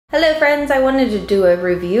Hello friends, I wanted to do a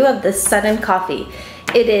review of the Sudden coffee.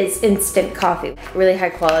 It is instant coffee, really high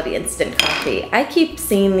quality instant coffee. I keep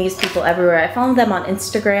seeing these people everywhere. I follow them on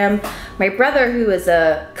Instagram. My brother, who is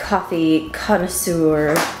a coffee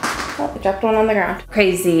connoisseur, oh, I dropped one on the ground.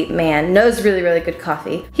 Crazy man, knows really, really good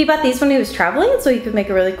coffee. He bought these when he was traveling so he could make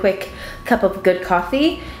a really quick cup of good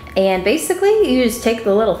coffee. And basically you just take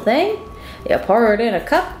the little thing, you pour it in a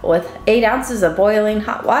cup with 8 ounces of boiling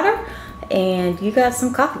hot water, and you got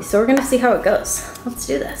some coffee. So we're gonna see how it goes. Let's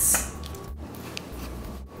do this.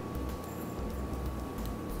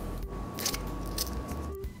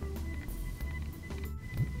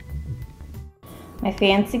 My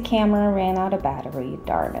fancy camera ran out of battery,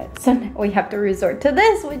 darn it. So now we have to resort to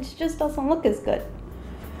this, which just doesn't look as good.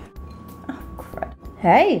 Oh, crud.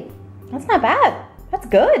 Hey, that's not bad. That's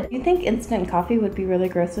good. You think instant coffee would be really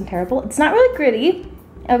gross and terrible? It's not really gritty.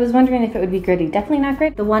 I was wondering if it would be gritty. Definitely not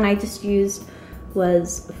gritty. The one I just used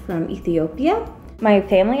was from Ethiopia. My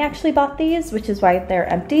family actually bought these, which is why they're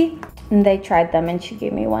empty. And they tried them and she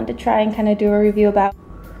gave me one to try and kind of do a review about.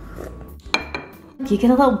 You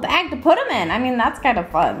get a little bag to put them in. I mean, that's kind of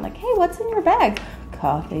fun. Like, hey, what's in your bag?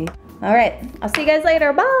 Coffee. All right, I'll see you guys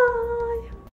later. Bye.